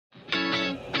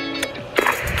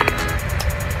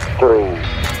3, 2, 1,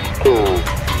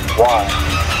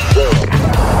 0.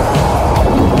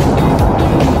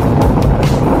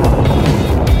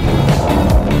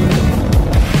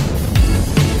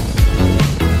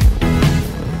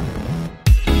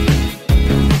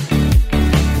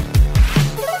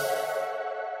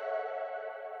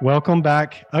 Welcome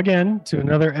back again to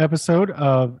another episode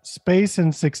of Space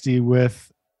in 60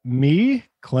 with me,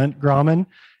 Clint Grauman,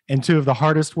 and two of the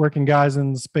hardest working guys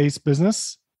in the space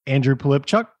business, Andrew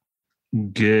Polipchuk.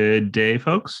 Good day,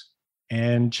 folks.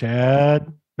 And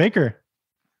Chad Baker.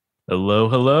 Hello,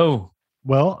 hello.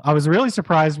 Well, I was really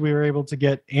surprised we were able to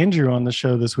get Andrew on the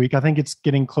show this week. I think it's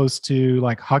getting close to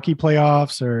like hockey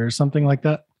playoffs or something like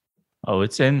that. Oh,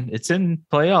 it's in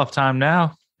playoff time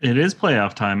now. It is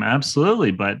playoff time,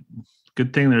 absolutely. But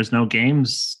good thing there's no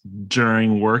games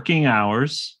during working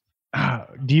hours.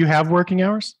 Do you have working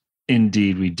hours?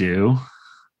 Indeed, we do.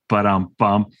 But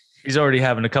bump. He's already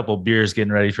having a couple beers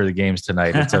getting ready for the games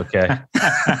tonight. It's okay.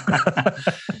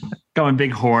 Going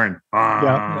big horn.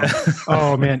 Yeah.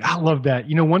 Oh, man. I love that.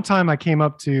 You know, one time I came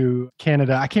up to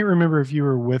Canada. I can't remember if you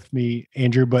were with me,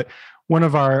 Andrew, but one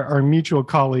of our mutual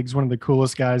colleagues, one of the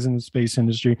coolest guys in the space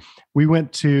industry, we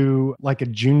went to like a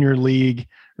junior league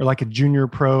or like a junior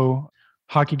pro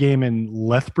hockey game in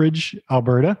Lethbridge,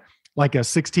 Alberta, like a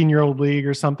 16-year-old league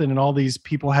or something. And all these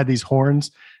people had these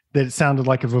horns that it sounded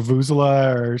like a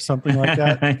vuvuzela or something like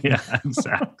that. Yeah,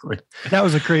 exactly. That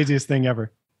was the craziest thing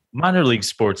ever. Minor league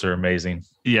sports are amazing.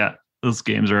 Yeah, those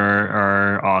games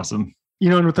are awesome. You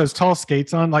know, and with those tall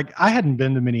skates on, like I hadn't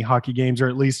been to many hockey games, or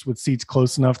at least with seats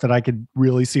close enough that I could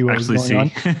really see what was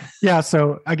going on. Yeah,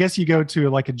 so I guess you go to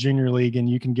like a junior league and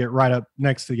you can get right up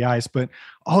next to the ice. But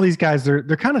all these guys, they're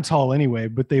kind of tall anyway,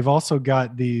 but they've also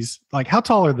got these, like, how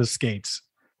tall are the skates?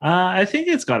 I think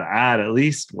it's got to add at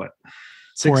least, what,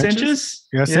 6 inches?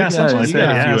 Yeah, something like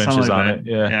that. A few inches on it.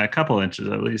 Yeah, a couple inches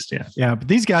at least, yeah. Yeah, but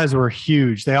these guys were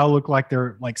huge. They all look like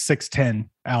they're like 6'10"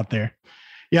 out there.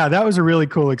 Yeah, that was a really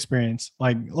cool experience.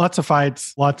 Like lots of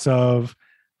fights, lots of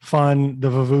fun. The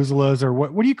vuvuzelas, or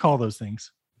what do you call those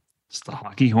things? It's the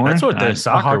hockey horn. That's what the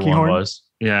soccer hockey one horn was.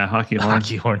 Yeah, hockey horn.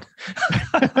 Hockey horn.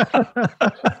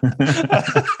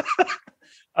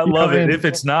 I love it. If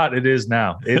it's not, it is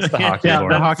now. It's the hockey horn.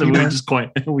 The hockey horn.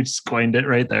 We just coined it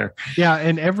right there. Yeah,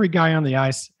 and every guy on the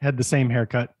ice had the same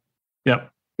haircut. Yep.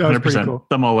 That was pretty cool.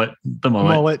 The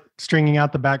mullet stringing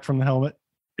out the back from the helmet.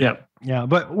 Yep. Yeah,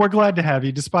 but we're glad to have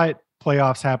you, despite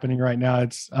playoffs happening right now.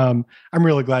 It's I'm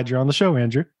really glad you're on the show,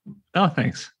 Andrew. Oh,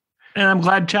 thanks. And I'm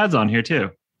glad Chad's on here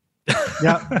too.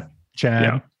 Yeah, Chad.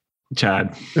 Yeah.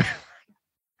 Chad.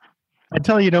 I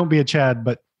tell you, don't be a Chad,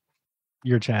 but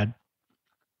you're Chad.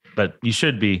 But you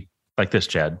should be like this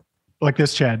Chad. Like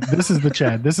this Chad. This is the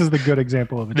Chad. This is the good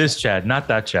example of it. This Chad, not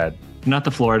that Chad. Not the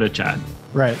Florida Chad.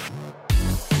 Right.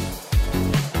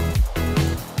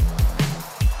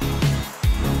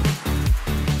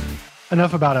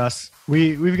 Enough about us.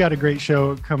 We've got a great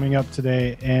show coming up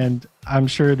today, and I'm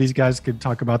sure these guys could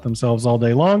talk about themselves all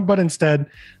day long, but instead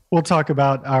we'll talk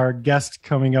about our guest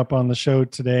coming up on the show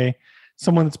today,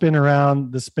 someone that's been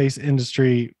around the space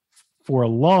industry for a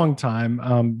long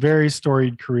time, very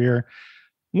storied career,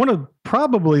 one of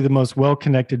probably the most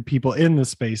well-connected people in the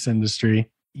space industry.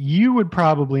 You would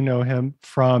probably know him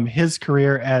from his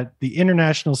career at the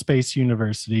International Space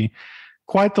University.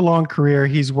 Quite the long career.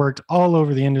 He's worked all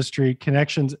over the industry,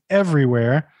 connections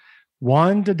everywhere.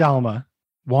 Juan de Dalma.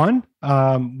 Juan,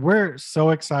 we're so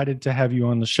excited to have you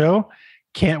on the show.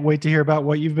 Can't wait to hear about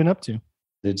what you've been up to.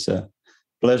 It's a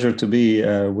pleasure to be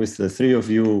with the three of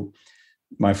you,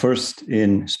 my first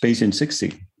in Space in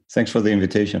 60. Thanks for the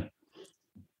invitation.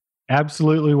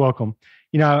 Absolutely welcome.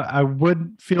 You know, I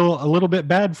would feel a little bit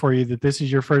bad for you that this is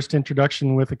your first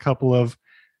introduction with a couple of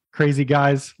crazy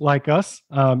guys like us.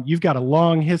 You've got a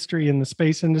long history in the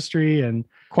space industry and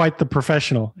quite the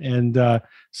professional. And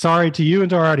sorry to you and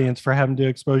to our audience for having to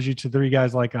expose you to three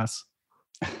guys like us.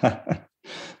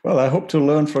 Well, I hope to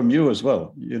learn from you as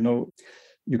well. You know,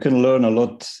 you can learn a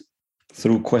lot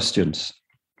through questions.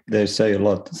 They say a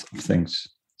lot of things.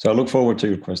 So I look forward to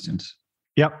your questions.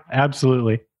 Yep,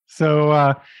 absolutely.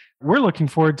 So we're looking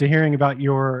forward to hearing about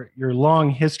your long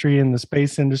history in the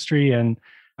space industry. And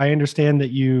I understand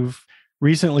that you've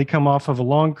recently come off of a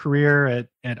long career at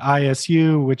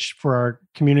ISU, which for our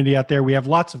community out there, we have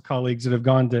lots of colleagues that have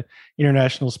gone to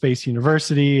International Space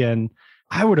University. And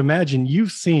I would imagine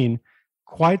you've seen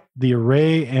quite the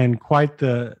array and quite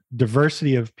the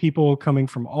diversity of people coming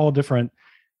from all different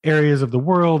areas of the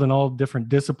world and all different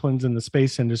disciplines in the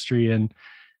space industry. And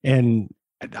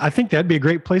I think that'd be a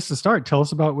great place to start. Tell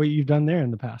us about what you've done there in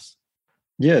the past.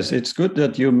 Yes, it's good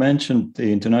that you mentioned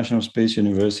the International Space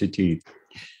University,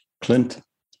 Clint.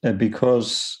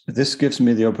 because this gives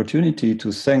me the opportunity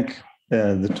to thank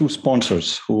the two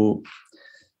sponsors who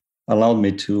allowed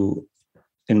me to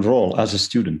enroll as a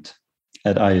student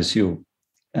at ISU.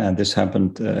 And this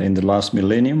happened in the last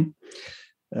millennium,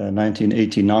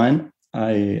 1989.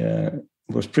 I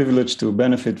was privileged to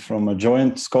benefit from a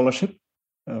joint scholarship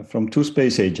from two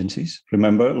space agencies.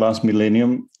 Remember, last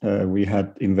millennium, we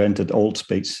had invented old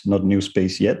space, not new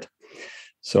space yet.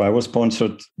 So I was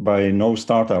sponsored by no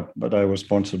startup, but I was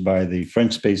sponsored by the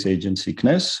French space agency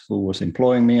CNES, who was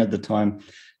employing me at the time,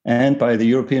 and by the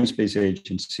European Space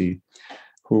Agency,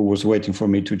 who was waiting for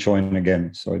me to join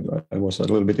again. So I was a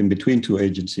little bit in between two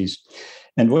agencies.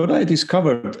 And what I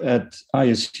discovered at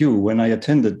ISU when I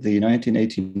attended the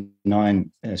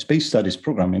 1989 Space Studies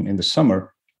program in the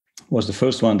summer was the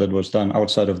first one that was done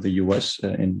outside of the US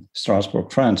in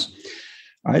Strasbourg, France.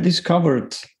 I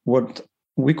discovered what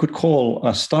we could call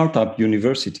a startup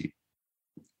university.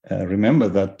 Remember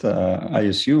that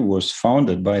ISU was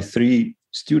founded by 3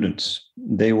 students.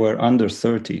 They were under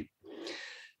 30.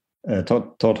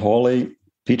 Todd Hawley,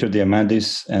 Peter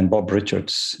Diamandis, and Bob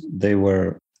Richards. They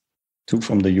were 2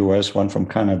 from the US, 1 from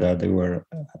Canada. They were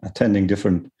attending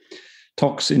different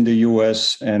talks in the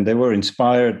US, and they were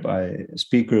inspired by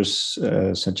speakers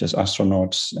such as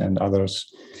astronauts and others.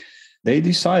 They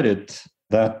decided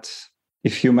that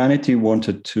if humanity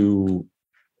wanted to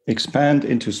expand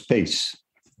into space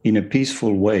in a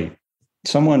peaceful way,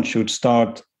 someone should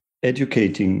start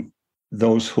educating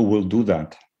those who will do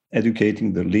that,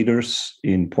 educating the leaders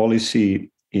in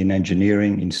policy, in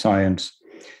engineering, in science,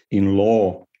 in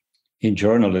law, in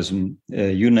journalism,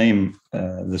 you name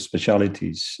the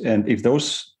specialities. And if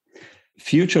those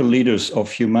future leaders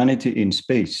of humanity in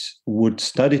space would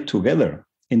study together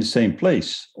in the same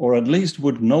place, or at least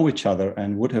would know each other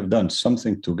and would have done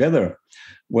something together,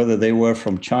 whether they were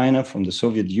from China, from the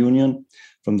Soviet Union,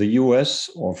 from the US,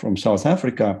 or from South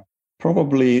Africa,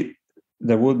 probably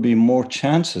there would be more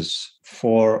chances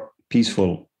for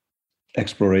peaceful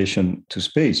exploration to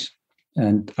space.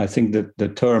 And I think that the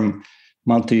term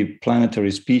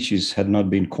multiplanetary species had not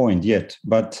been coined yet,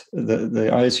 but the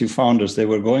ISU founders, they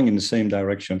were going in the same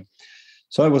direction.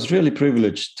 So I was really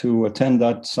privileged to attend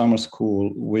that summer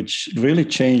school, which really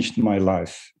changed my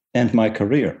life and my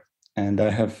career. And I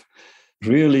have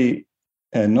really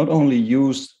not only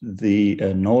used the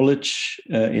knowledge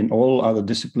in all other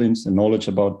disciplines, the knowledge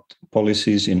about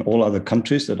policies in all other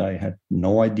countries that I had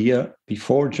no idea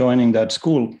before joining that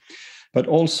school, but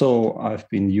also I've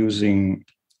been using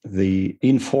the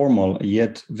informal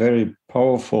yet very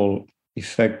powerful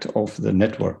effect of the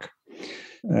network.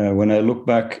 When I look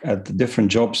back at the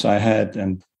different jobs I had,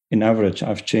 and in average,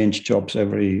 I've changed jobs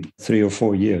every 3 or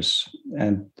 4 years,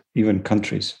 and even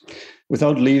countries.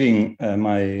 Without leaving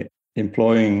my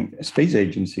employing space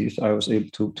agencies, I was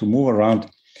able to move around.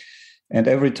 And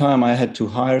every time I had to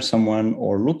hire someone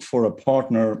or look for a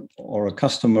partner or a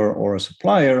customer or a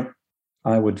supplier,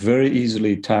 I would very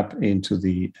easily tap into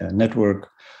the network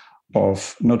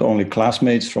of not only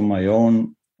classmates from my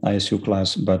own ISU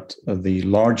class, but the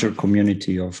larger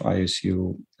community of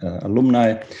ISU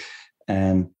alumni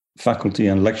and faculty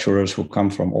and lecturers who come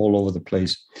from all over the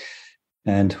place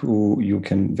and who you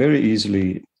can very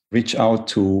easily reach out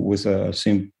to with a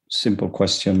simple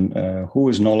question, who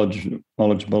is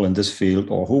knowledgeable in this field,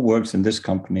 or who works in this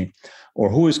company, or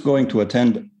who is going to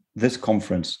attend this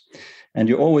conference. And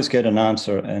you always get an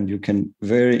answer, and you can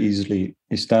very easily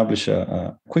establish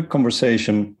a quick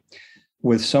conversation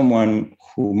with someone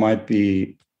who might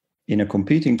be in a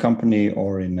competing company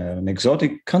or in an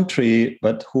exotic country,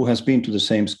 but who has been to the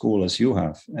same school as you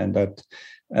have. And that,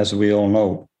 as we all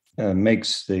know,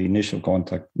 makes the initial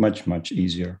contact much, much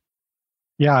easier.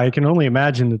 Yeah, I can only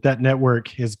imagine that network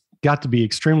has got to be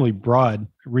extremely broad,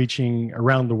 reaching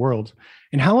around the world.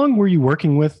 And how long were you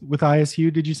working with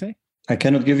ISU, did you say? I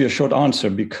cannot give you a short answer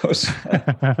because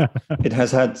it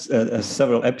has had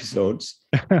several episodes.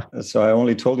 So I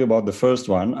only told you about the first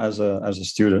one as a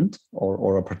student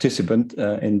or a participant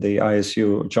in the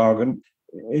ISU jargon.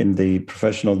 In the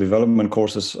professional development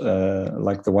courses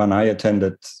like the one I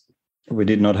attended, we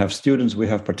did not have students, we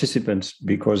have participants,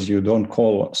 because you don't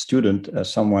call a student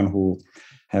as someone who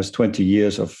has 20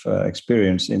 years of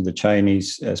experience in the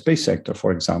Chinese space sector,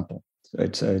 for example.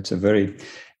 It's a very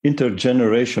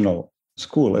intergenerational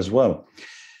school as well.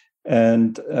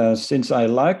 And since I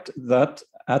liked that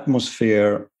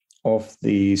atmosphere of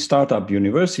the startup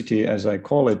university, as I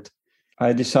call it,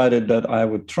 I decided that I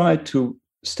would try to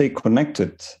stay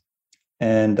connected.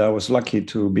 And I was lucky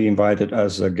to be invited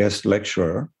as a guest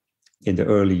lecturer in the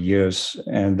early years.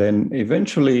 And then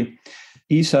eventually,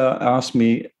 ESA asked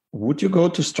me would you go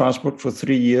to Strasbourg for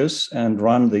 3 years and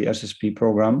run the SSP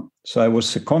program? So I was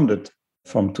seconded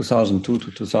from 2002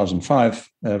 to 2005,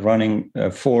 running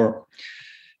 4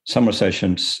 summer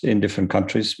sessions in different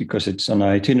countries because it's an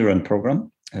itinerant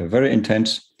program, very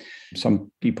intense.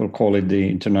 Some people call it the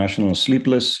International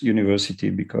Sleepless University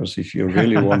because if you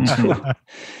really want to,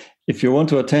 if you want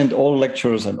to attend all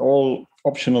lectures and all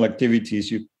optional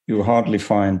activities, you hardly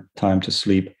find time to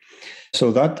sleep.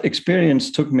 So that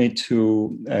experience took me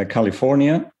to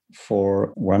California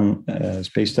for one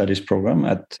space studies program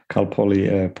at Cal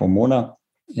Poly Pomona.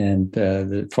 And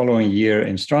the following year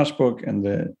in Strasbourg,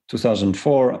 and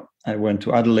 2004, I went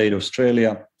to Adelaide,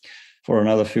 Australia for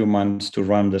another few months to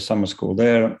run the summer school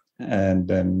there. And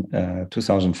then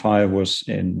 2005 was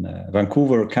in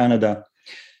Vancouver, Canada.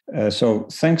 So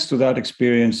thanks to that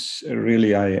experience,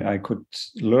 really, I could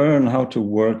learn how to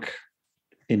work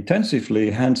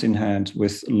intensively, hands in hand,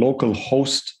 with local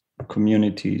host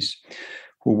communities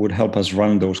who would help us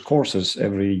run those courses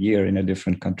every year in a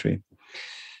different country.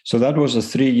 So that was a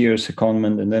 3-year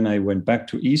secondment. And then I went back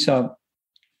to ESA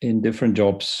in different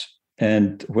jobs.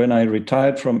 And when I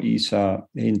retired from ESA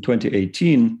in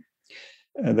 2018,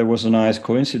 there was a nice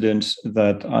coincidence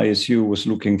that ISU was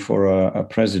looking for a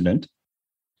president.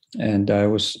 And I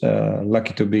was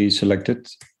lucky to be selected.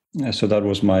 So that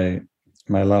was my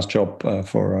last job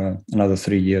for another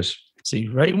 3 years. See,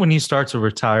 right when you start to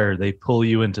retire, they pull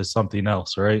you into something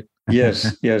else, right?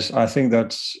 Yes. I think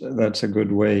that's a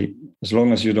good way. As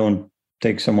long as you don't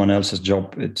take someone else's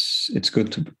job, it's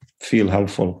good to feel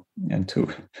helpful and to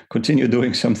continue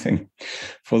doing something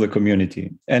for the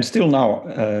community. And still now,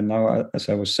 as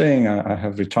I was saying, I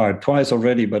have retired twice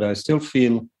already, but I still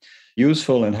feel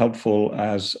useful and helpful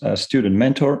as a student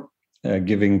mentor,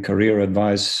 giving career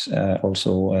advice,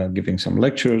 also giving some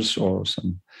lectures or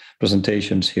some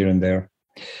presentations here and there.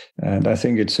 And I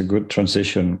think it's a good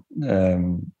transition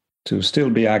to still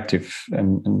be active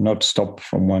and not stop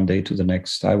from one day to the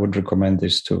next. I would recommend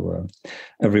this to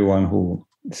everyone who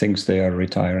thinks they are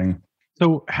retiring.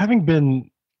 So having been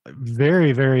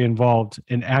very, very involved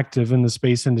and active in the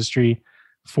space industry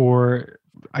for,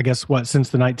 I guess, since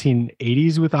the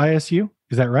 1980s with ISU,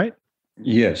 is that right?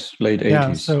 Yes, late 80s.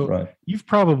 Yeah, so right. You've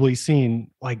probably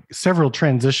seen like several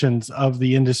transitions of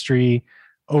the industry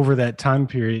over that time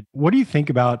period. What do you think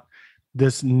about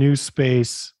this new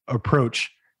space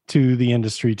approach to the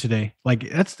industry today? Like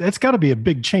that's got to be a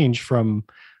big change from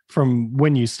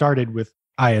when you started with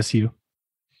ISU.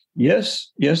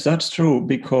 Yes, that's true.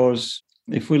 Because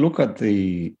if we look at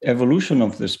the evolution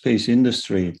of the space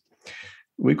industry,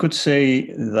 we could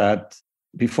say that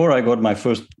before I got my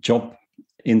first job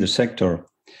in the sector,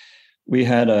 we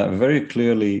had a very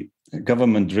clearly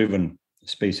government-driven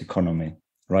space economy,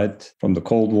 right? From the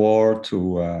Cold War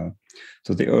to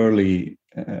the early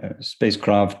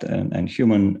spacecraft and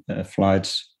human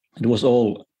flights, it was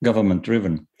all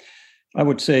government-driven. I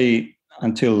would say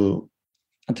until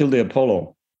the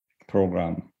Apollo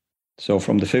program, so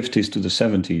from the 50s to the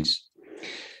 70s.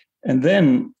 And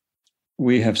then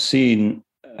we have seen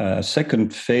a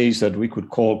second phase that we could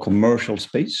call commercial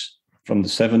space from the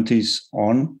 70s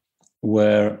on,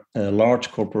 where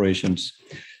large corporations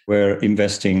were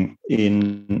investing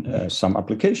in some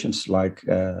applications like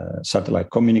satellite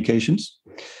communications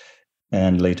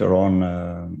and later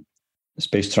on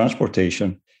space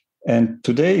transportation. And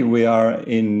today we are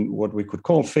in what we could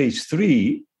call phase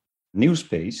 3, new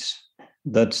space,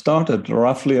 that started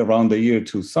roughly around the year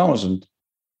 2000,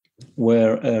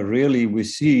 where really we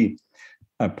see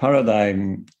a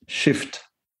paradigm shift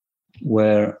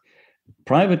where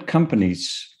private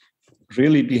companies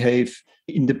really behave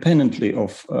independently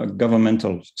of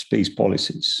governmental space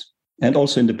policies and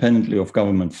also independently of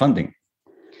government funding.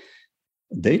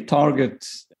 They target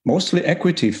mostly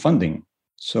equity funding,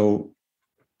 so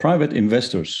private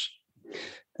investors,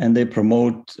 and they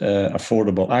promote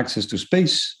affordable access to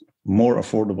space, more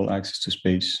affordable access to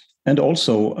space, and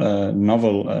also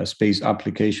novel space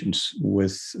applications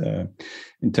with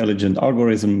intelligent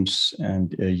algorithms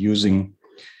and using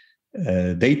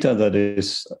data that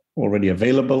is already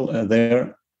available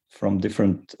there from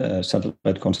different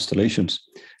satellite constellations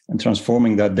and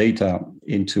transforming that data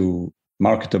into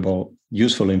marketable,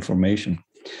 useful information.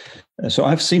 So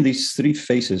I've seen these 3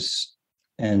 phases,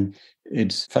 and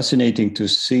it's fascinating to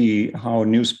see how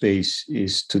new space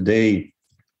is today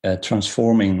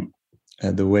transforming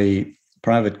the way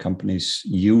private companies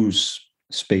use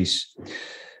space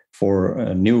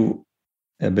for new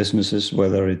businesses,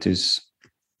 whether it is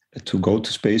to go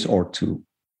to space or to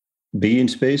be in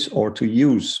space or to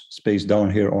use space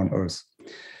down here on Earth.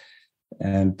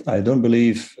 And I don't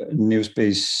believe new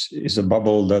space is a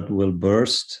bubble that will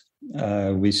burst.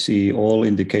 We see all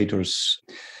indicators,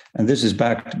 and this is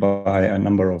backed by a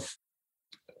number of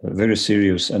very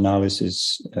serious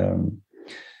analysis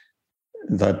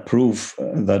that prove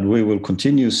that we will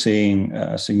continue seeing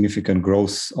significant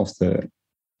growth of the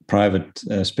private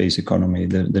space economy,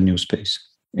 the new space,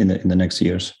 in the next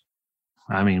years.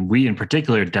 I mean, we in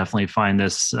particular definitely find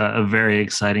this a very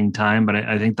exciting time, but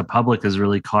I think the public has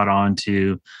really caught on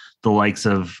to the likes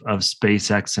of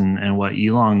SpaceX and what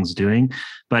Elon's doing.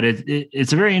 But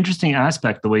it's a very interesting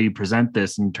aspect, the way you present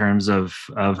this, in terms of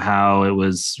how it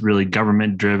was really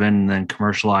government driven and then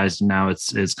commercialized, and now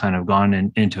it's kind of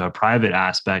gone into a private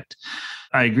aspect.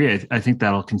 I agree. I think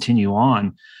that'll continue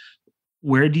on.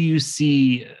 Where do you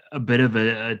see a bit of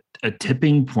a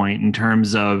tipping point in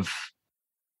terms of,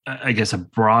 I guess, a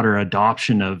broader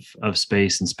adoption of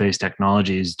space and space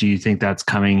technologies? Do you think that's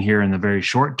coming here in the very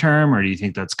short term, or do you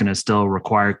think that's going to still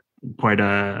require quite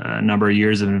a number of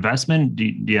years of investment? Do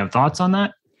you have thoughts on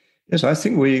that? Yes, I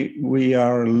think we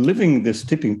are living this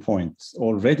tipping point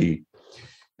already,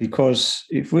 because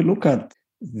if we look at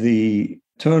the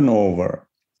turnover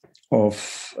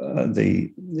of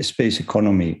the space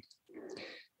economy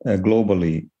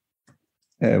globally,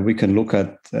 we can look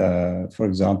at, for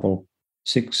example,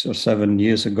 6 or 7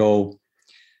 years ago,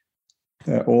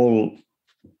 all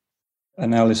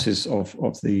analysis of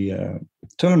the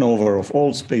turnover of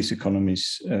all space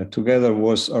economies together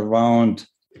was around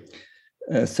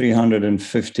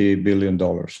 $350 billion.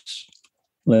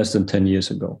 Less than 10 years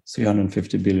ago,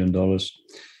 $350 billion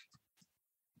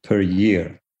per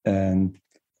year. And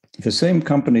the same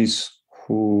companies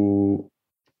who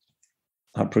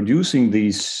are producing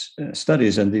these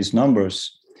studies and these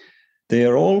numbers, they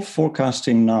are all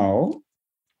forecasting now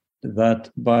that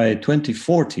by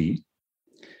 2040,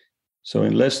 so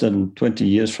in less than 20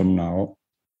 years from now,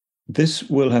 this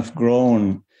will have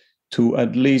grown to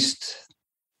at least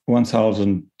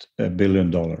 $1,000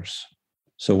 billion.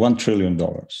 So $1 trillion,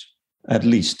 at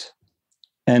least.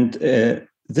 And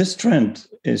this trend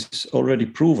is already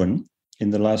proven in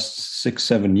the last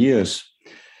 6-7 years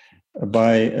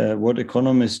by what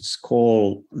economists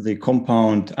call the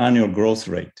compound annual growth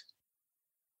rate.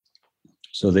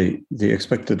 So the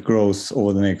expected growth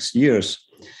over the next years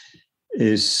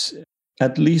is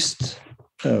at least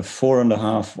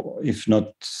 4.5%, if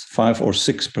not 5 or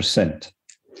 6%.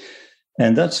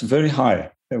 And that's very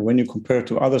high when you compare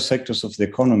to other sectors of the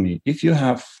economy. If you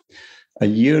have a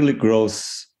yearly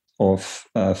growth of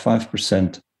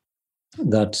 5%,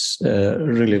 that's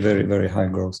really very, very high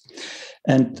growth.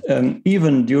 And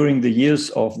even during the years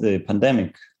of the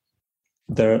pandemic,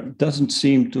 there doesn't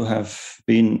seem to have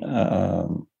been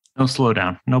no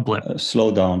slowdown, no blip.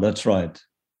 Slowdown, that's right.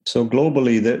 So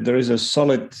globally, there is a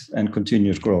solid and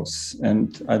continuous growth.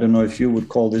 And I don't know if you would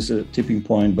call this a tipping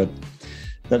point, but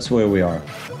that's where we are.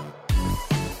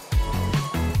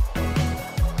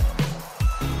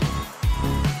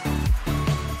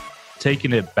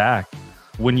 Taking it back,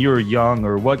 when you were young,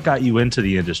 or what got you into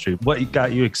the industry? What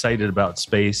got you excited about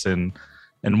space and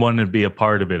wanting to be a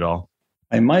part of it all?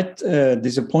 I might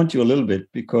disappoint you a little bit,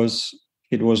 because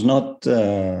it was not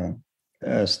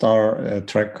Star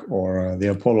Trek or the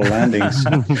Apollo landings.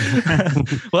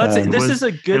 Well, this is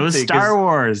a good thing. It was Star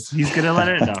Wars. He's going to let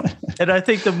it know. And I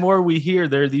think the more we hear,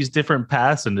 there are these different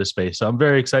paths into space. So I'm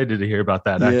very excited to hear about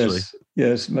that, actually.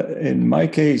 Yes. In my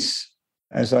case,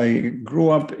 as I grew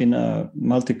up in a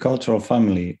multicultural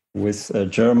family with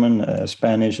German,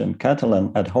 Spanish, and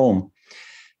Catalan at home,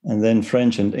 and then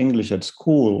French and English at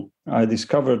school, I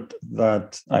discovered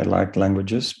that I liked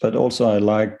languages, but also I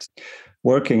liked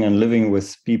working and living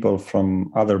with people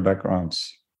from other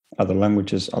backgrounds, other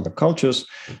languages, other cultures.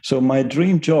 So my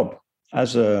dream job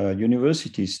as a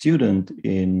university student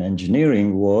in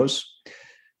engineering was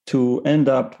to end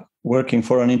up working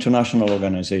for an international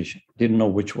organization. Didn't know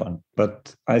which one,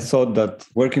 but I thought that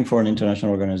working for an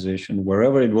international organization,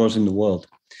 wherever it was in the world,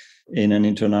 in an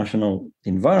international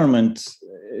environment,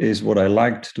 is what I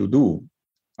liked to do.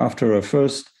 After a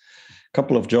first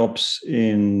couple of jobs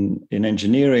in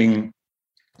engineering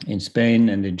in Spain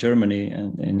and in Germany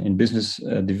and in business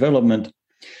development,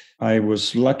 I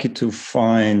was lucky to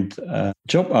find a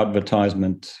job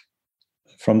advertisement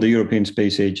from the European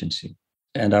Space Agency.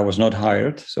 And I was not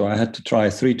hired, so I had to try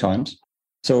 3 times.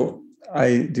 So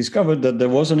I discovered that there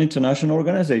was an international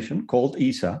organization called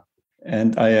ESA,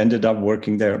 and I ended up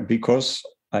working there because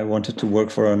I wanted to work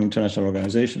for an international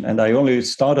organization. And I only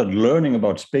started learning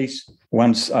about space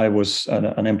once I was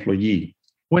an employee.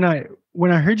 When I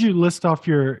heard you list off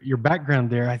your background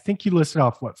there, I think you listed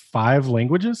off, 5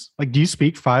 languages? Like, do you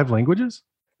speak 5 languages?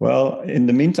 Well, in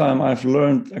the meantime, I've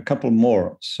learned a couple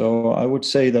more. So I would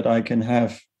say that I can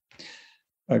have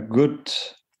a good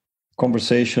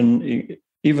conversation,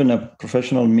 even a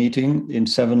professional meeting in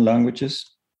 7 languages.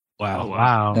 Wow.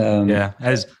 Wow. Yeah.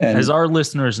 As our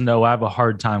listeners know, I have a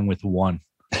hard time with one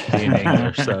being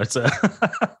English. So it's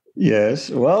Yes.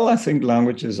 Well, I think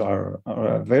languages are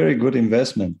a very good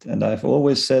investment. And I've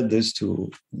always said this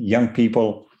to young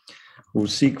people who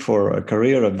seek for a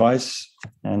career advice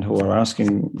and who are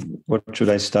asking, what should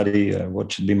I study?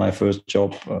 What should be my first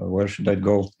job? Where should I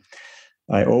go?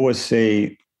 I always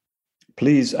say,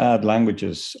 please add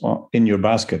languages in your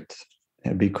basket,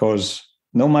 because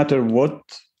no matter what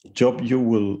job you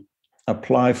will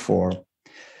apply for,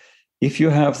 if you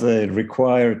have the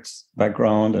required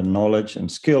background and knowledge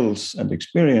and skills and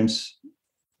experience,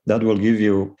 that will give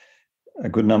you a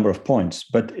good number of points.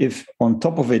 But if on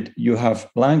top of it you have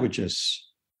languages,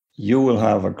 you will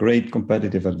have a great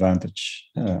competitive advantage,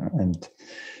 and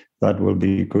that will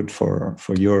be good for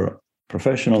your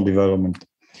professional development,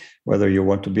 whether you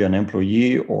want to be an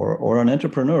employee or an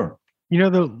entrepreneur. You know,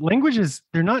 the languages,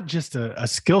 they're not just a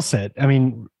skill set. I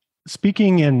mean,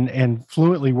 speaking and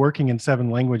fluently working in 7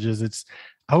 languages,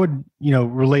 I would,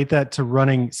 relate that to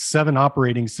running 7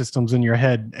 operating systems in your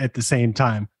head at the same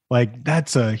time. Like,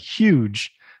 that's a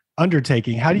huge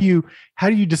undertaking. How do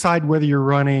you decide whether you're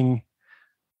running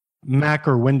Mac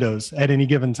or Windows at any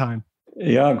given time?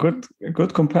 Yeah,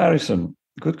 good comparison.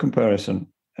 Good comparison.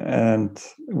 And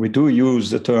we do use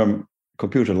the term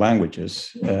computer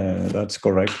languages. That's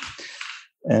correct.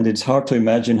 And it's hard to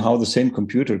imagine how the same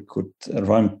computer could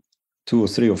run 2 or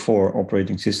 3 or 4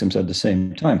 operating systems at the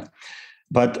same time.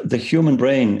 But the human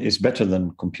brain is better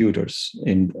than computers,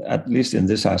 at least in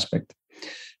this aspect.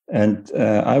 And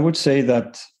I would say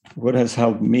that what has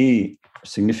helped me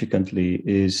significantly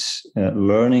is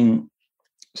learning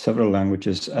several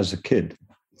languages as a kid.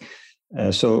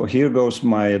 So here goes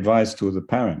my advice to the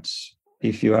parents.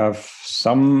 If you have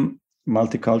some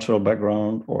multicultural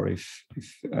background, or if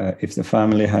the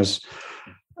family has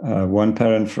one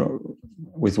parent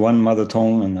with one mother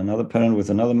tongue and another parent with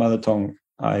another mother tongue,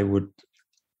 I would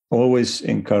always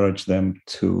encourage them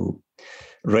to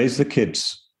raise the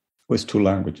kids with 2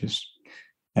 languages.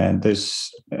 And this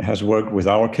has worked with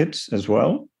our kids as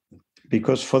well,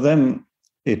 because for them,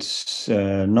 it's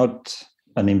not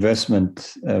an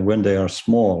investment when they are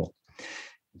small.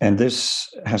 And this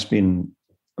has been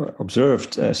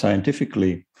observed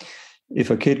scientifically. If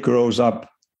a kid grows up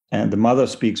and the mother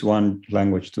speaks one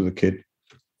language to the kid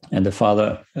and the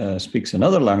father speaks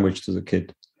another language to the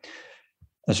kid,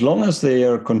 as long as they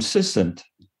are consistent,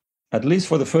 at least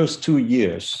for the first 2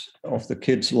 years of the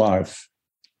kid's life,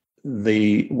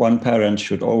 the one parent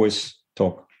should always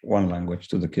talk one language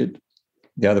to the kid,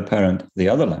 the other parent the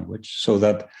other language, so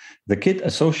that the kid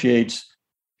associates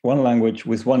one language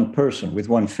with one person, with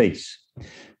one face.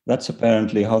 That's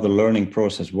apparently how the learning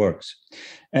process works.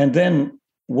 And then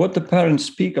what the parents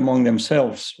speak among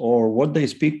themselves or what they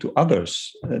speak to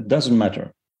others doesn't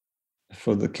matter.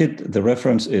 For the kid, the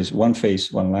reference is one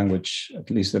face, one language,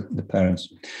 at least the parents.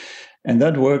 And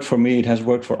that worked for me. It has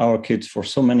worked for our kids, for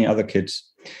so many other kids,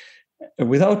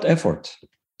 without effort.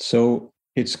 So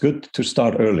it's good to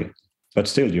start early, but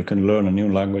still you can learn a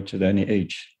new language at any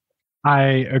age.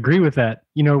 I agree with that.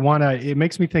 Juana, it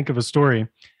makes me think of a story.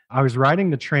 I was riding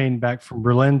the train back from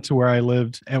Berlin to where I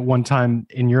lived at one time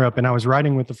in Europe, and I was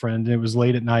riding with a friend, and it was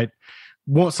late at night.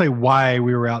 Won't say why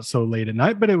we were out so late at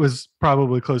night, but it was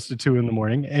probably close to 2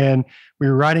 a.m. And we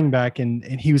were riding back, and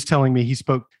he was telling me he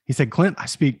said, Clint, I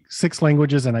speak 6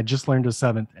 languages and I just learned a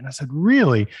 7th. And I said,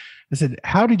 really? I said,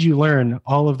 how did you learn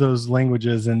all of those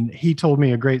languages? And he told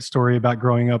me a great story about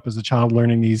growing up as a child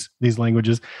learning these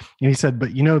languages. And he said,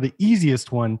 but the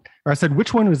easiest one, or I said,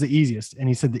 which one was the easiest? And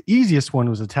he said, the easiest one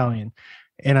was Italian.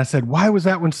 And I said, why was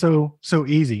that one so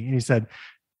easy? And he said,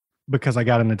 because I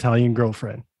got an Italian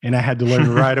girlfriend and I had to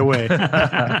learn right away.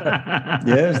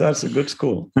 Yes, that's a good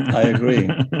school. I agree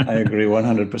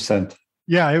 100%.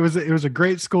 Yeah, it was a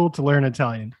great school to learn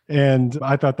Italian. And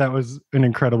I thought that was an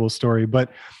incredible story.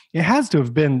 But it has to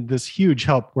have been this huge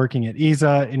help working at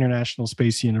ESA, International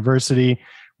Space University.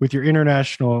 With your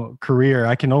international career,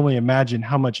 I can only imagine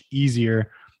how much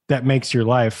easier that makes your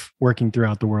life working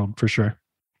throughout the world, for sure.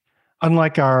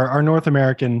 Unlike our North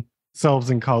American selves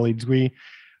and colleagues, we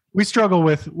struggle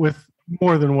with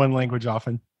more than one language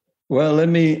often. Well, let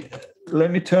me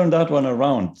turn that one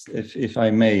around, if I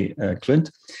may,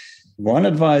 Clint. One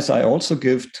advice I also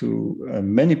give to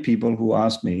many people who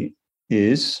ask me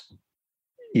is,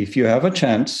 if you have a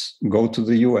chance, go to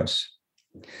the US,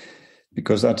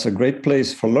 because that's a great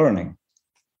place for learning.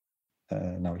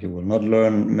 Now, you will not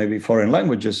learn maybe foreign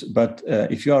languages, but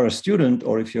if you are a student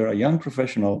or if you're a young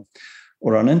professional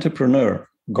or an entrepreneur,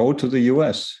 go to the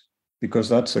US. because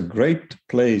that's a great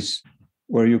place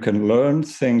where you can learn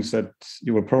things that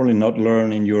you will probably not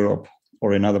learn in Europe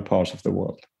or in other parts of the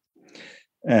world.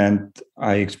 And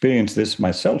I experienced this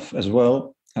myself as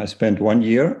well. I spent 1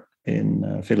 year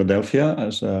in Philadelphia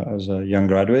as a young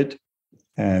graduate,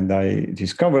 and I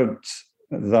discovered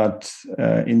that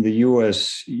in the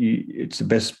US, it's the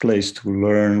best place to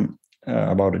learn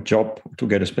about a job, to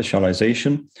get a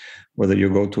specialization, whether you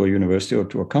go to a university or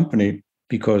to a company,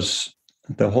 because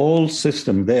the whole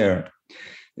system there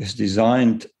is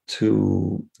designed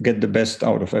to get the best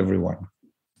out of everyone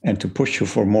and to push you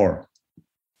for more,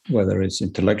 whether it's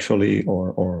intellectually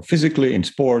or physically, in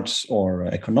sports or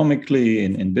economically,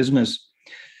 in business.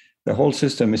 The whole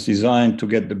system is designed to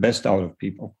get the best out of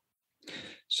people.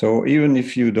 So even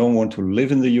if you don't want to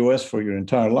live in the US for your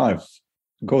entire life,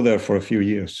 go there for a few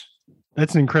years.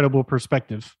 That's an incredible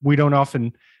perspective. We don't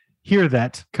often hear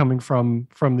that coming from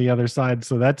the other side.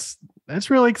 So that's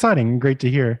really exciting and great to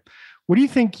hear. What do you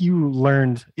think you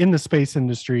learned in the space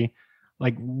industry?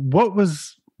 Like what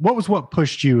what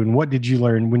pushed you, and what did you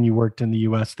learn when you worked in the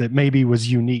US that maybe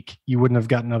was unique you wouldn't have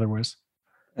gotten otherwise?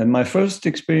 And my first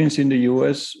experience in the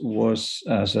US was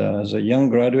as a young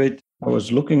graduate. I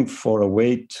was looking for a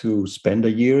way to spend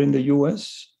a year in the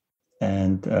US,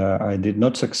 and I did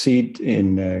not succeed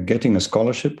in getting a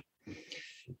scholarship.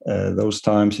 Those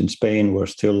times in Spain were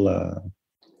still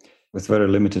with very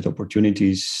limited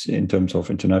opportunities in terms of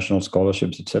international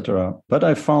scholarships, etc. But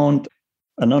I found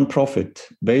a nonprofit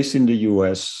based in the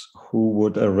US who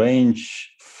would arrange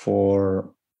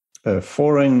for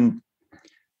foreign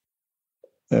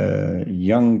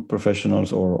young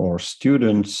professionals or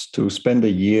students to spend a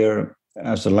year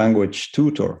as a language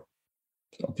tutor.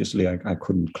 Obviously, I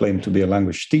couldn't claim to be a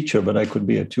language teacher, but I could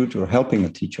be a tutor helping a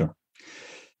teacher.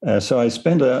 So I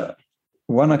spent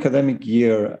one academic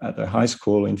year at a high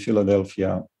school in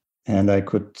Philadelphia, and I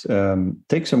could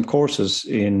take some courses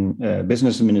in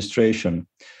business administration,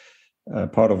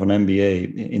 part of an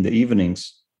MBA in the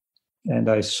evenings. And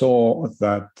I saw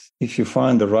that if you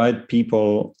find the right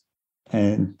people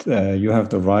and you have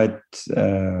the right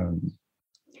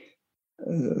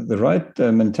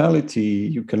mentality,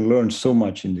 you can learn so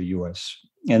much in the US.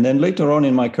 And then later on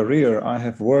in my career, I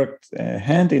have worked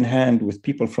hand in hand with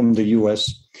people from the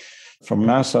US, from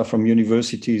NASA, from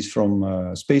universities,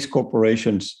 from space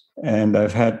corporations. And I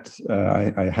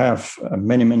have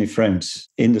many friends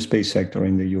in the space sector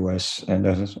in the US. And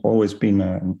that has always been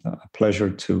a pleasure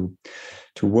to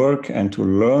work and to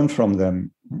learn from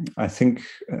them. I think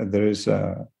there is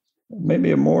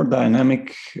maybe a more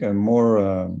dynamic,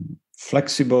 more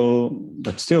flexible,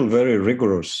 but still very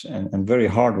rigorous and very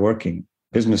hardworking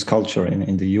business culture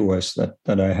in the US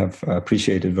that I have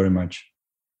appreciated very much.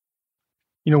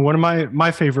 You know, one of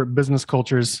my favorite business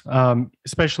cultures,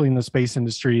 especially in the space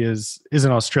industry, is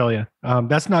in Australia.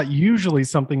 That's not usually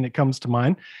something that comes to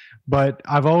mind, but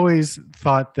I've always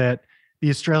thought that the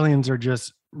Australians are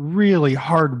just really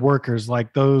hard workers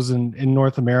like those in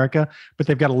North America, but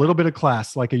they've got a little bit of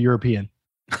class like a European.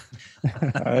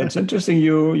 It's interesting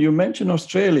you mentioned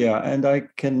Australia, and I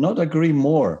cannot agree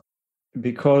more.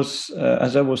 Because,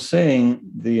 as I was saying,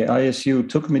 the ISU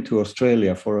took me to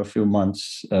Australia for a few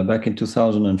months back in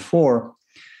 2004,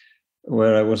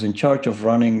 where I was in charge of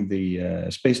running the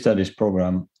space studies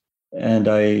program. And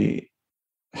I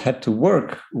had to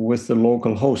work with the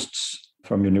local hosts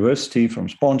from university, from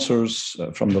sponsors,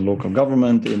 from the local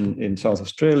government in South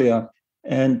Australia.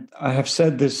 And I have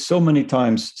said this so many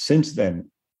times since then,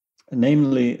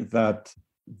 namely that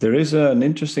there is an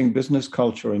interesting business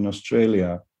culture in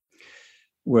Australia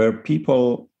where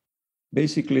people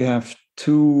basically have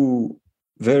two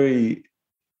very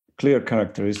clear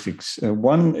characteristics.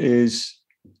 One is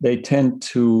they tend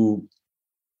to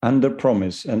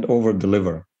underpromise and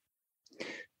overdeliver,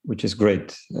 which is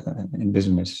great in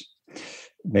business.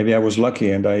 Maybe I was lucky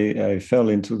and I fell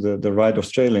into the right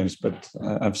Australians, but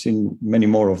I've seen many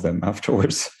more of them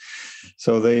afterwards.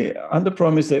 So they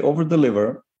underpromise, they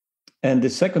overdeliver. And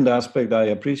the second aspect I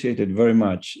appreciated very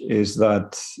much is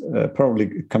that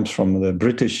probably comes from the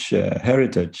British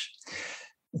heritage,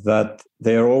 that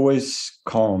they are always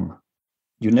calm.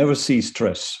 You never see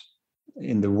stress.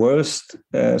 In the worst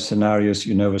scenarios,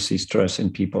 you never see stress in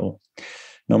people,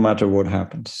 no matter what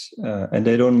happens. And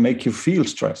they don't make you feel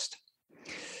stressed.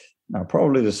 Now,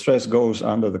 probably the stress goes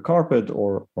under the carpet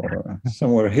or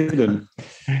somewhere hidden.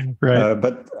 Right.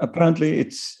 But apparently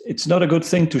it's not a good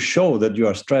thing to show that you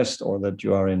are stressed or that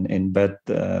you are in bad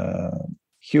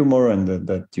humor, and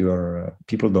that you are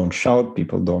people don't shout,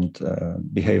 people don't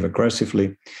behave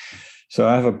aggressively. So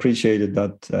I have appreciated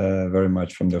that very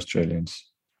much from the Australians.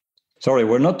 Sorry,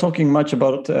 we're not talking much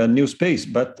about new space,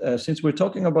 but since we're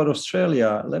talking about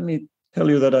Australia, let me tell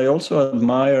you that I also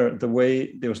admire the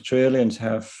way the Australians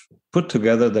have put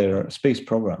together their space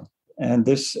program. And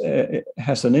this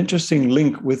has an interesting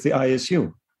link with the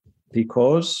ISU,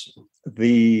 because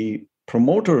the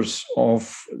promoters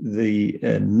of the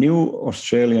new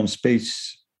Australian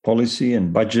space policy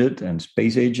and budget and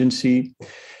space agency,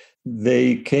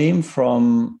 they came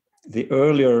from the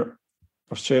earlier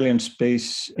Australian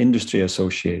Space Industry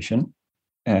Association,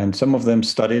 and some of them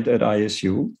studied at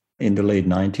ISU in the late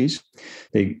 90s.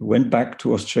 They went back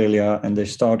to Australia and they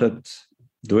started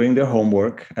doing their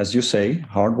homework. As you say,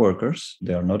 hard workers.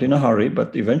 They are not in a hurry,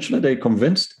 but eventually they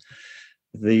convinced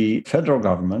the federal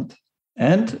government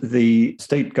and the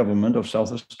state government of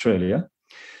South Australia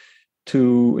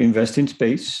to invest in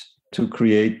space, to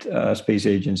create a space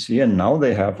agency. And now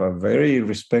they have a very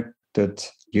respected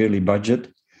yearly budget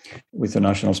with the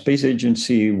National Space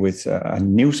Agency, with a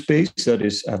new space that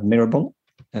is admirable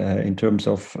in terms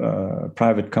of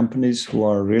private companies who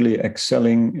are really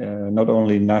excelling not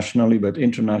only nationally but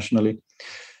internationally.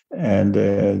 And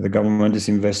the government is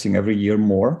investing every year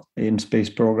more in space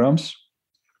programs.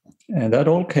 And that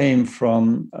all came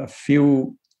from a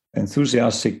few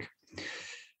enthusiastic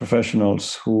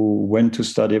professionals who went to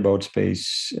study about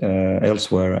space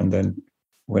elsewhere and then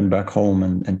went back home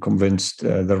and convinced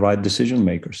the right decision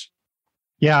makers.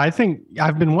 Yeah, I think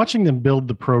I've been watching them build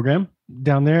the program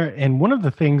down there. And one of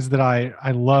the things that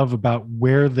I love about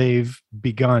where they've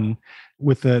begun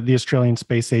with the Australian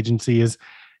Space Agency is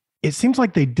it seems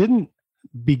like they didn't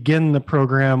begin the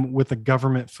program with a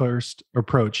government first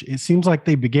approach. It seems like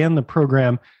they began the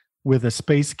program with a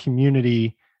space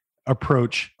community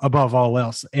approach above all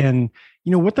else. And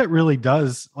you know what that really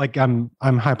does, like I'm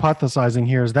hypothesizing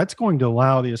here, is that's going to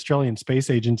allow the Australian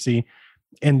Space Agency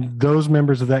and those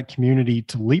members of that community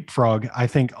to leapfrog, I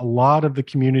think, a lot of the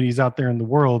communities out there in the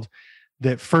world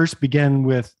that first began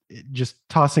with just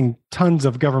tossing tons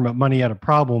of government money at a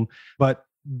problem, but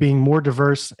being more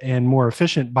diverse and more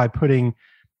efficient by putting,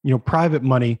 private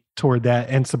money toward that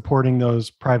and supporting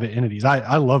those private entities.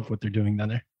 I love what they're doing down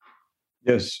there.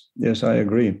 Yes, I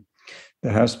agree.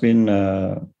 There has been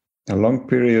a long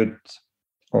period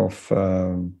of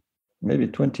maybe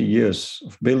 20 years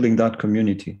of building that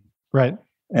community. Right.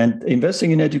 And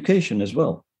investing in education as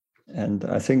well. And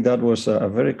I think that was a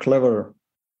very clever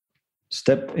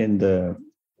step in the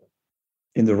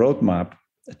roadmap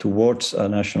towards a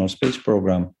national space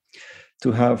program,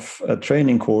 to have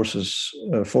training courses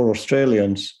for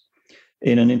Australians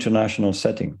in an international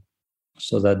setting,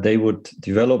 so that they would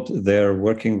develop their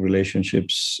working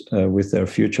relationships with their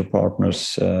future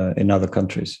partners in other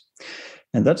countries.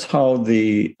 And that's how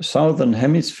the Southern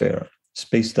Hemisphere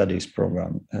Space Studies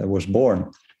program was born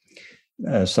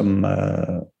some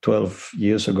 12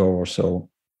 years ago or so.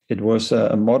 It was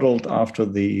modeled after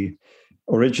the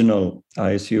original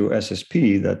ISU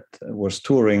SSP that was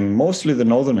touring mostly the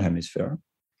Northern Hemisphere.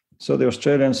 So the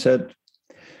Australians said,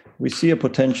 we see a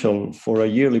potential for a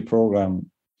yearly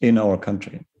program in our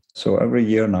country. So every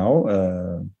year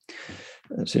now,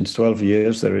 since 12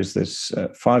 years, there is this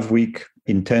 5-week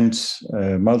intense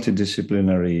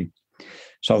multidisciplinary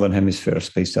Southern Hemisphere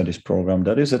Space Studies program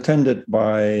that is attended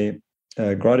by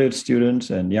graduate students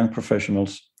and young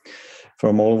professionals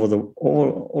from all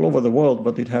over the world,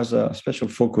 but it has a special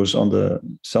focus on the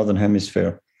Southern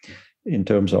Hemisphere in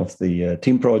terms of the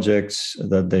team projects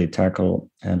that they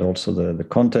tackle and also the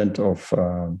content of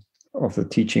the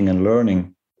teaching and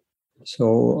learning.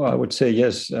 So I would say,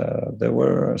 yes, there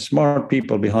were smart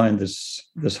people behind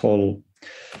this whole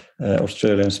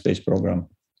Australian space program.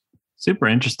 Super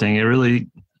interesting. It really,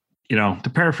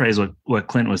 to paraphrase what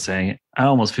Clint was saying, I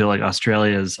almost feel like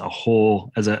Australia as a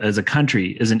whole, as a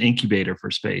country, is an incubator for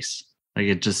space. Like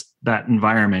it just, that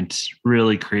environment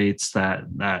really creates that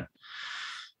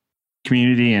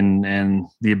community and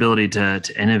the ability to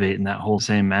innovate in that whole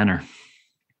same manner.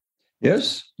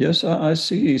 Yes, I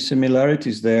see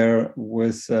similarities there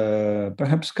with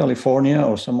perhaps California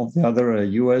or some of the other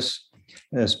US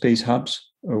space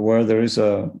hubs, where there is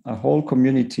a whole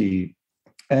community.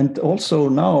 And also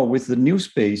now with the new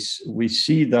space, we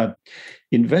see that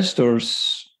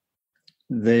investors,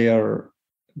 they are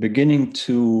beginning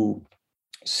to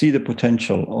see the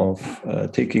potential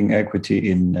of taking equity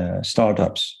in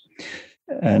startups.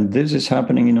 And this is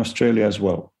happening in Australia as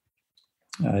well.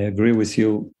 I agree with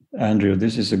you, Andrew.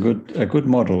 This is a good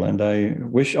model, and I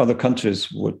wish other countries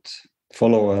would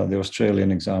follow the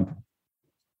Australian example.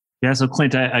 Yeah. So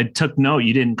Clint, I took note.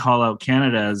 You didn't call out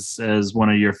Canada as one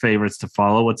of your favorites to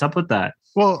follow. What's up with that?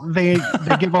 Well, they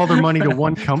give all their money to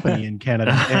one company in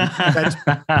Canada, and that's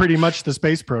pretty much the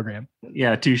space program.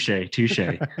 Yeah, touche.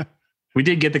 We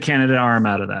did get the Canada arm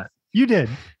out of that. You did.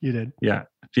 Yeah.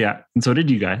 And so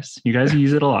did you guys. You guys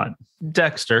use it a lot.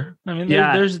 Dexter. I mean,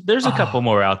 Yeah. there's a couple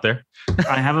more out there.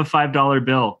 I have a $5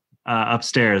 bill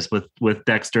upstairs with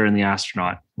Dexter and the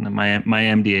astronaut, my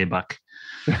MDA buck.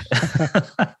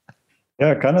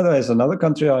 Yeah, Canada is another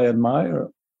country I admire.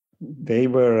 They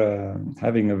were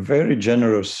having a very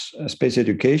generous space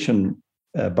education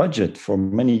budget for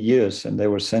many years, and they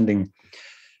were sending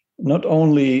not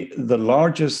only the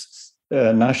largest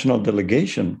national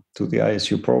delegation to the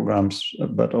ISU programs,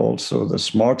 but also the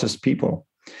smartest people.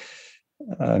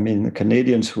 I mean, the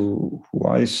Canadians who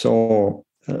I saw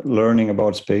learning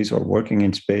about space or working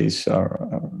in space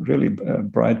are really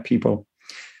bright people.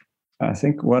 I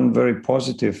think one very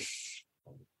positive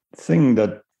thing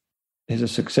that is a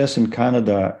success in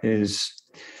Canada is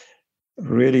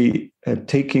really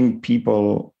taking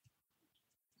people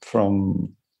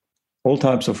from all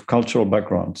types of cultural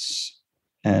backgrounds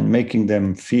and making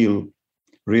them feel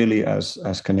really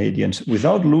as Canadians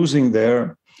without losing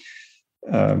their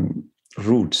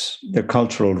roots, their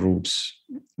cultural roots.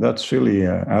 That's really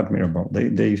admirable.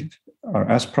 They are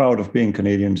as proud of being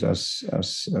Canadians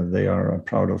as they are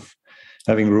proud of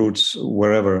having roots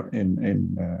wherever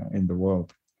in the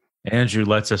world. Andrew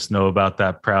lets us know about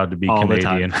that. Proud to be All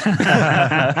Canadian.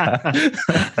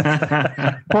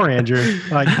 Poor Andrew.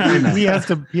 Like he has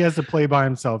to play by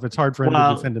himself. It's hard for him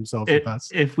to defend himself with us.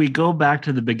 If we go back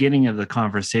to the beginning of the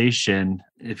conversation,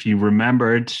 if you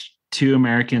remembered, 2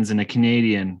 Americans and a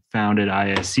Canadian founded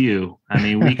ISU. I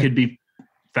mean, we could be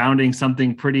founding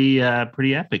something pretty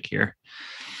epic here.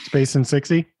 Space in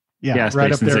 60? Yeah,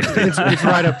 right up Space in there. 60. It's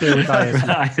right up there with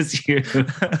ISU.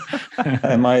 ISU.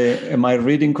 Am I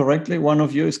reading correctly? One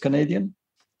of you is Canadian?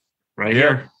 Right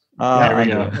here. There we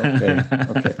go.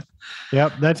 Okay.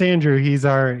 Yep, that's Andrew. He's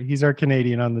our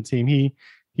Canadian on the team. He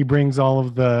brings all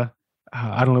of the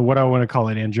I don't know what I want to call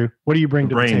it, Andrew. What do you bring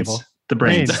to the table? The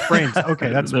brains. Brains. Okay,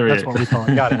 that's what we call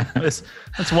it. Got it.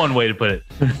 That's one way to put it.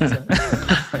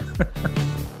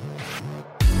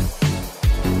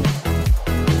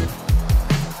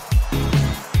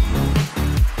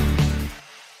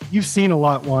 You've seen a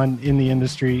lot, Juan, in the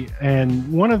industry. And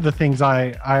one of the things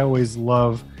I always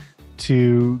love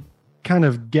to kind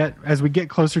of get as we get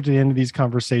closer to the end of these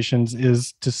conversations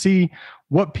is to see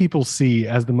what people see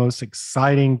as the most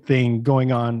exciting thing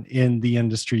going on in the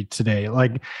industry today.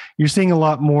 Like you're seeing a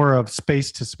lot more of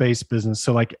space to space business.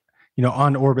 So like,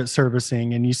 on orbit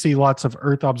servicing, and you see lots of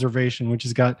Earth observation, which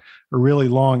has got a really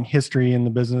long history in the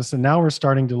business. And now we're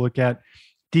starting to look at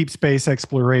deep space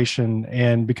exploration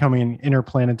and becoming an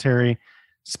interplanetary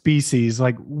species.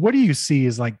 Like, what do you see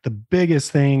as like the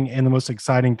biggest thing and the most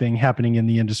exciting thing happening in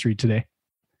the industry today?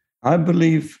 I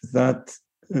believe that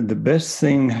the best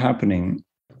thing happening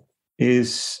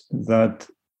is that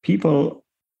people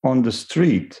on the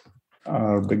street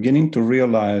are beginning to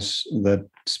realize that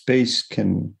space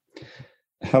can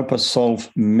help us solve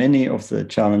many of the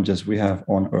challenges we have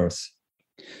on Earth.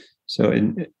 So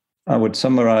I would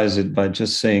summarize it by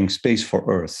just saying space for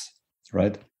Earth,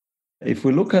 right? If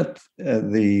we look at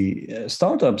the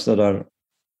startups that are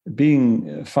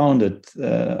being founded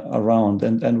around,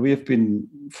 and we have been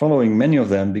following many of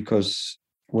them, because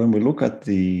when we look at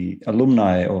the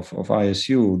alumni of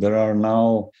ISU, there are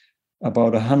now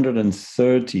about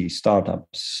 130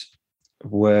 startups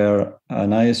where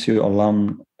an ISU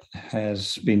alum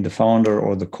has been the founder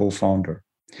or the co-founder.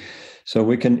 So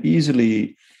we can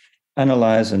easily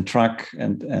analyze and track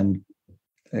and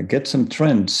get some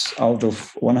trends out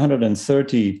of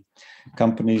 130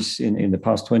 companies in the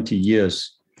past 20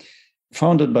 years,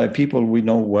 founded by people we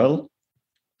know well.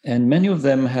 And many of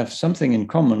them have something in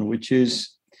common, which is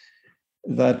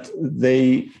that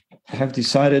they have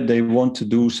decided they want to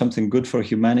do something good for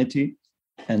humanity,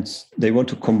 and they want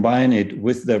to combine it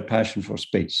with their passion for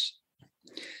space.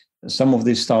 Some of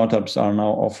these startups are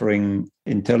now offering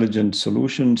intelligent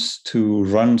solutions to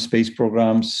run space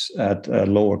programs at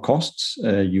lower costs,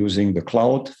 using the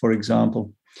cloud, for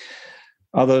example.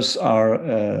 Others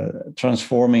are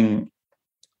transforming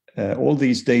all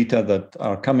these data that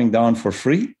are coming down for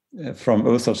free from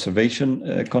Earth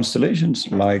observation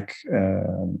constellations, like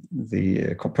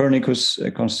the Copernicus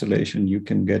constellation. You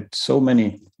can get so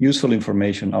many useful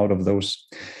information out of those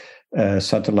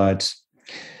satellites.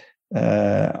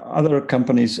 Other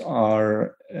companies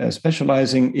are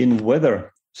specializing in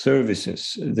weather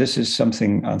services. This is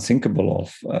something unthinkable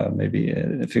of maybe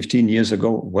 15 years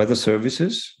ago. Weather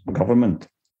services, government.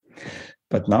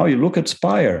 But now you look at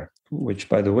Spire, which,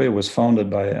 by the way, was founded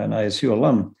by an ISU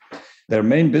alum. Their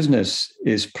main business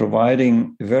is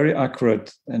providing very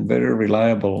accurate and very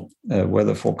reliable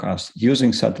weather forecasts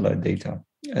using satellite data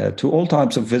to all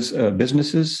types of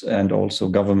businesses and also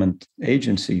government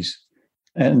agencies.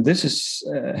 And this is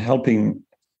helping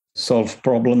solve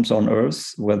problems on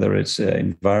Earth, whether it's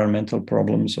environmental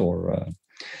problems or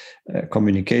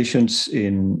communications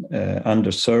in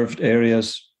underserved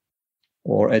areas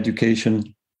or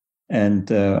education. And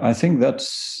I think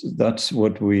that's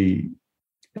what we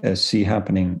see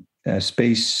happening,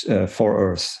 space for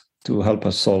Earth, to help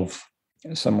us solve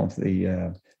some of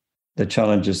the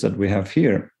challenges that we have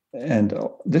here. And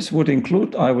this would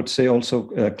include, I would say, also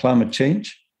climate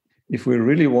change. If we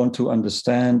really want to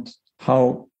understand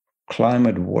how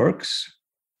climate works,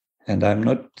 and I'm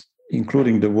not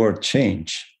including the word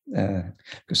change,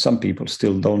 because some people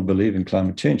still don't believe in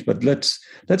climate change, but let's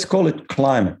call it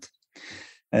climate.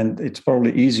 And it's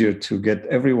probably easier to get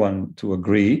everyone to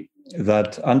agree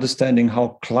that understanding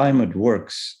how climate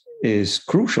works is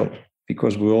crucial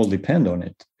because we all depend on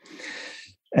it.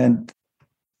 And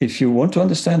if you want to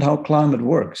understand how climate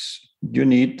works, you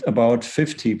need about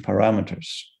 50 parameters.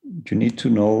 You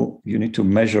need to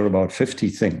measure about 50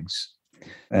 things.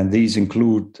 And these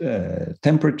include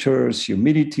temperatures,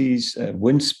 humidities,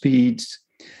 wind speeds,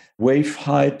 wave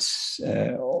heights,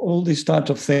 all these types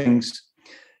of things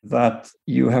that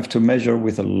you have to measure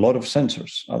with a lot of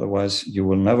sensors. Otherwise, you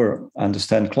will never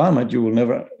understand climate. You will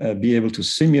never be able to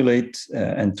simulate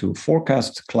and to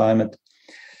forecast climate.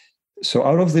 So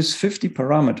out of these 50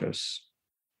 parameters,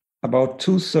 about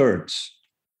 2/3,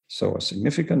 so a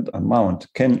significant amount,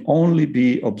 can only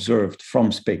be observed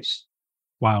from space.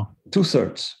 Wow.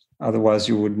 2/3. Otherwise,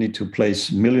 you would need to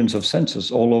place millions of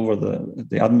sensors all over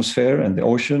the atmosphere and the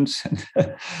oceans.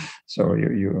 So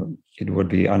it would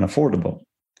be unaffordable.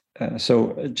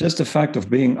 So just the fact of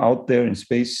being out there in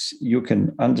space, you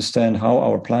can understand how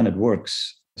our planet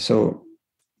works. So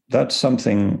that's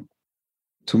something,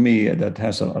 to me, that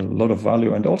has a lot of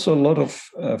value and also a lot of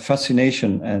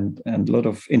fascination and a lot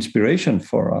of inspiration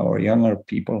for our younger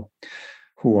people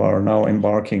who are now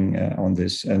embarking on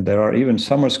this. And there are even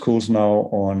summer schools now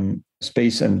on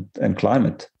space and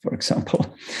climate, for example.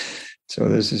 So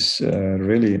this is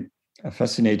really a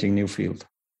fascinating new field.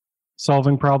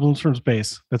 Solving problems from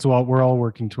space. That's what we're all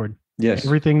working toward. Yes.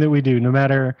 Everything that we do, no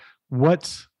matter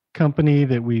what company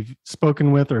that we've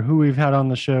spoken with or who we've had on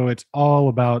the show, it's all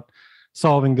about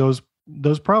solving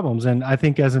those problems. And I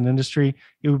think as an industry,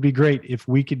 it would be great if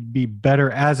we could be better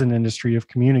as an industry of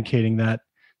communicating that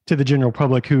to the general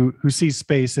public who sees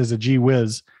space as a gee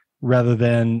whiz rather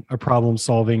than a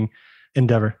problem-solving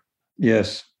endeavor.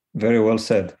 Yes, very well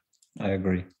said. I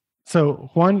agree. So,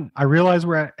 Juan, I realize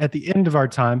we're at the end of our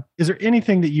time. Is there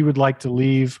anything that you would like to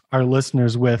leave our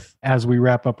listeners with as we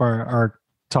wrap up our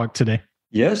talk today?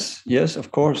 Yes,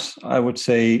 of course. I would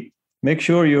say make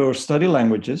sure you study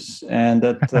languages and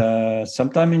that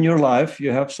sometime in your life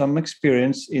you have some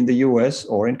experience in the US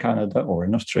or in Canada or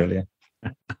in Australia.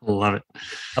 Love it.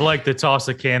 I like to toss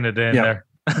a Canada in there.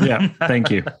 Yeah, thank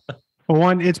you. Well,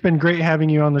 Juan, it's been great having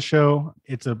you on the show.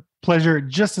 It's a pleasure,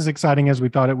 just as exciting as we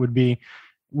thought it would be.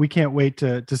 We can't wait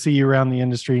to see you around the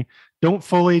industry. Don't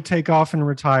fully take off and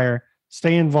retire.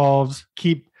 Stay involved.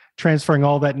 Keep transferring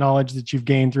all that knowledge that you've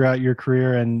gained throughout your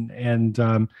career and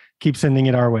keep sending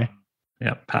it our way.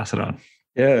 Yeah, pass it on.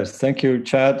 Yes, thank you,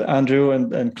 Chad, Andrew,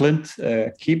 and Clint.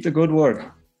 Keep the good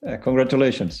work.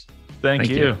 Congratulations. Thank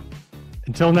you.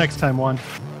 Until next time, Juan.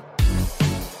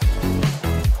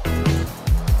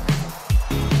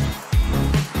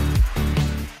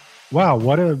 Wow,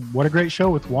 what a great show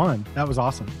with Juan. That was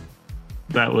awesome.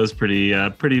 That was pretty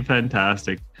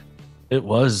fantastic. It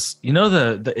was. You know,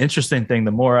 the interesting thing,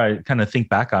 the more I kind of think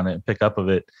back on it and pick up of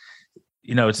it,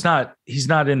 you know, he's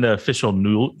not in the official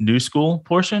new school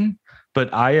portion, but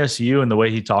ISU and the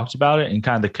way he talked about it and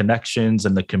kind of the connections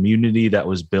and the community that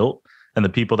was built and the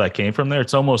people that came from there,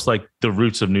 it's almost like the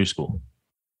roots of new school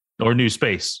or new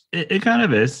space. It kind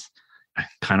of is. I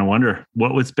kind of wonder,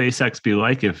 what would SpaceX be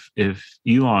like if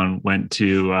Elon went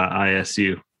to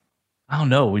ISU? I don't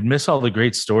know. We'd miss all the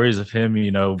great stories of him,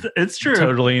 you know. It's true.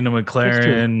 Totally into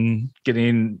McLaren,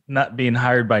 not being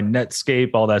hired by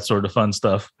Netscape, all that sort of fun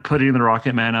stuff. Putting the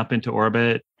Rocket Man up into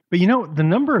orbit. But you know, the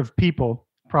number of people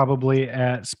probably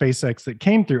at SpaceX that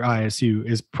came through ISU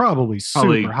is probably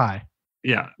super high.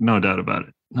 Yeah, no doubt about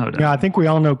it. No doubt. Yeah, I think we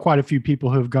all know quite a few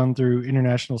people who have gone through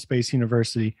International Space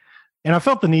University. And I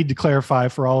felt the need to clarify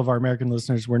for all of our American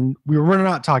listeners, we're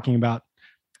not talking about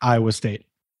Iowa State.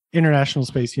 International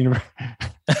Space University.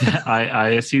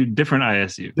 ISU, different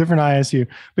ISU. Different ISU.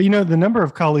 But you know, the number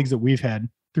of colleagues that we've had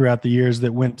throughout the years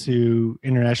that went to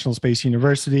International Space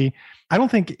University. I don't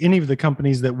think any of the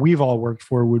companies that we've all worked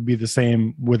for would be the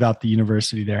same without the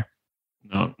university there.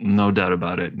 No doubt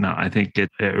about it. No, I think it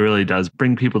really does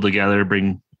bring people together,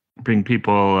 bring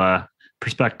people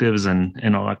perspectives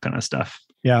and all that kind of stuff.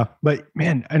 Yeah, but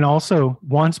man, and also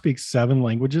Juan speaks 7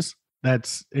 languages.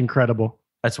 That's incredible.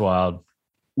 That's wild.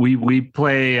 We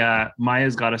play.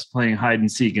 Maya's got us playing hide and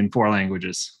seek in 4 language.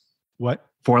 What?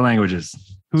 4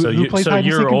 languages. Who plays hide and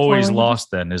seek you're in 4 always languages?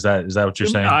 lost then. Is that what you're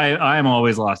saying? I am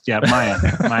always lost. Yeah, Maya,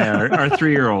 our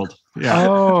 3-year-old. Yeah.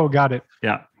 Oh, got it.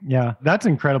 Yeah. Yeah, that's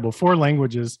incredible. 4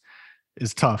 languages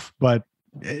is tough, but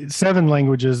 7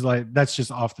 languages, like that's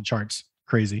just off the charts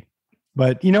crazy.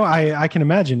 But, I can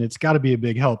imagine it's got to be a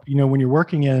big help. When you're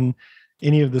working in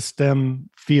any of the STEM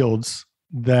fields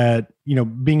that,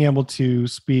 being able to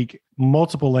speak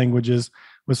multiple languages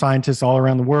with scientists all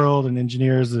around the world and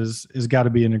engineers is got to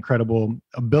be an incredible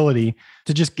ability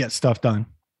to just get stuff done.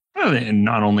 And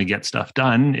not only get stuff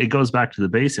done, it goes back to the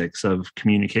basics of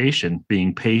communication,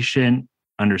 being patient,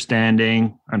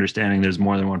 understanding there's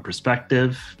more than one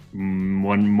perspective,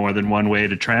 more than one way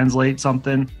to translate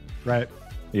something. Right.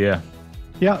 Yeah.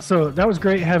 Yeah. So that was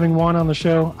great having Juan on the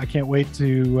show. I can't wait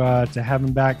to have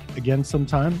him back again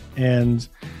sometime. And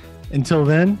until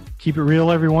then, keep it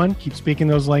real, everyone. Keep speaking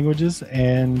those languages,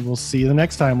 and we'll see you the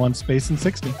next time on Space in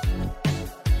 60.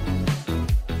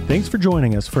 Thanks for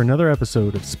joining us for another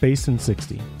episode of Space in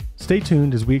 60. Stay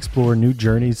tuned as we explore new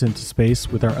journeys into space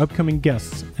with our upcoming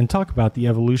guests and talk about the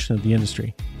evolution of the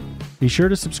industry. Be sure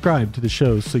to subscribe to the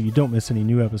show so you don't miss any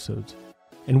new episodes.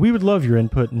 And we would love your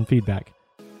input and feedback.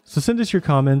 So send us your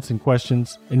comments and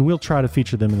questions, and we'll try to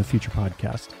feature them in a future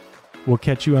podcast. We'll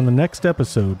catch you on the next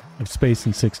episode of Space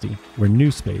in 60, where new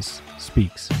space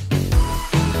speaks.